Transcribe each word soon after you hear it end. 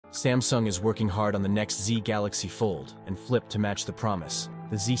Samsung is working hard on the next Z Galaxy Fold and Flip to match the promise.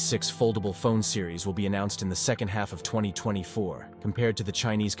 The Z6 foldable phone series will be announced in the second half of 2024. Compared to the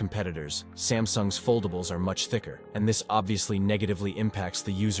Chinese competitors, Samsung's foldables are much thicker, and this obviously negatively impacts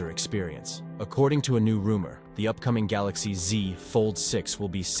the user experience. According to a new rumor, the upcoming Galaxy Z Fold 6 will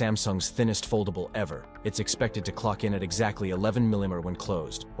be Samsung's thinnest foldable ever. It's expected to clock in at exactly 11mm when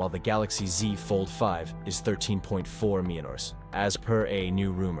closed, while the Galaxy Z Fold 5 is 13.4mm. As per a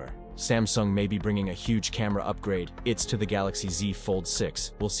new rumor, Samsung may be bringing a huge camera upgrade. It's to the Galaxy Z Fold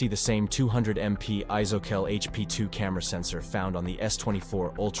 6. We'll see the same 200MP ISOCELL HP2 camera sensor found on the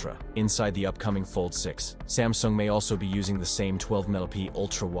S24 Ultra inside the upcoming Fold 6. Samsung may also be using the same 12MP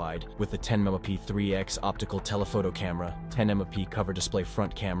ultra-wide with the 10MP 3x optical telephoto camera, 10MP cover display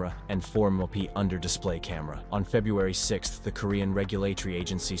front camera, and 4MP under-display camera. On February 6th, the Korean regulatory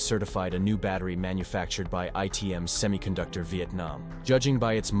agency certified a new battery manufactured by ITM Semiconductor Vietnam. Judging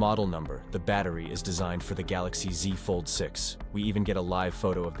by its model number, the battery is designed for the Galaxy Z Fold 6. We even get a live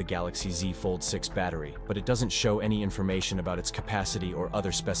photo of the Galaxy Z Fold 6 battery, but it doesn't show any information about its capacity or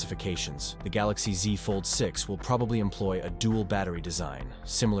other specifications. The Galaxy Z Fold 6 will probably employ a dual battery design,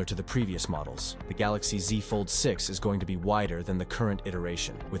 similar to the previous models. The Galaxy Z Fold 6 is going to be wider than the current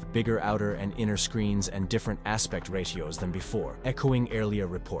iteration, with bigger outer and inner screens and different aspect ratios than before, echoing earlier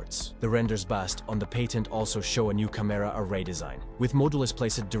reports. The renders based on the patent also show a new camera array design. With modules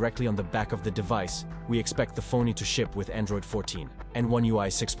placed directly on the back of the device, we expect the phone to ship with Android 14 and One UI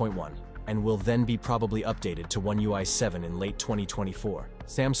 6.1, and will then be probably updated to One UI 7 in late 2024.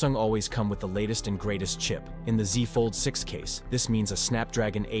 Samsung always come with the latest and greatest chip. In the Z Fold 6 case, this means a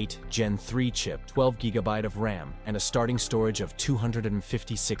Snapdragon 8 Gen 3 chip, 12GB of RAM, and a starting storage of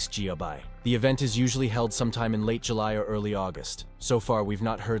 256GB. The event is usually held sometime in late July or early August. So far, we've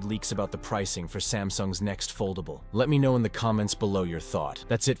not heard leaks about the pricing for Samsung's next foldable. Let me know in the comments below your thought.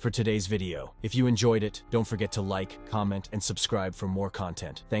 That's it for today's video. If you enjoyed it, don't forget to like, comment, and subscribe for more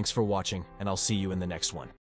content. Thanks for watching, and I'll see you in the next one.